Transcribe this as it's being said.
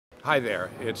Hi there,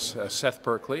 it's Seth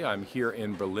Berkley. I'm here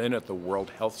in Berlin at the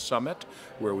World Health Summit,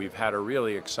 where we've had a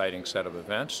really exciting set of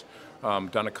events.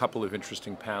 Done a couple of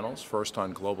interesting panels, first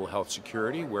on global health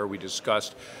security, where we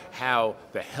discussed how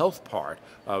the health part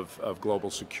of global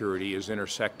security is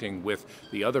intersecting with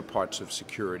the other parts of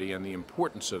security and the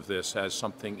importance of this as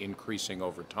something increasing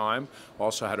over time.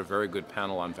 Also had a very good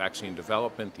panel on vaccine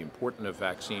development, the importance of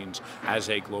vaccines as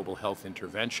a global health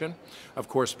intervention. Of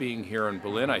course, being here in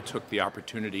Berlin, I took the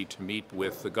opportunity to meet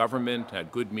with the government,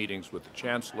 had good meetings with the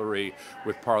Chancellery,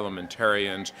 with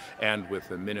parliamentarians, and with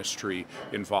the ministry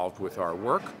involved with our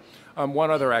work. One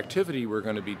other activity we're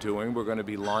going to be doing, we're going to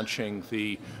be launching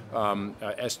the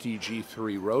SDG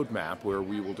 3 roadmap, where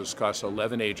we will discuss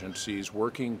 11 agencies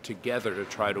working together to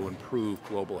try to improve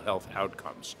global health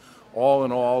outcomes. All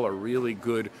in all, a really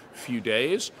good few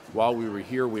days. While we were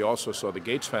here, we also saw the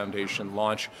Gates Foundation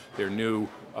launch their new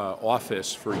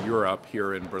office for Europe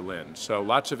here in Berlin. So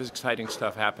lots of exciting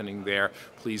stuff happening there.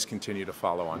 Please continue to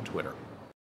follow on Twitter.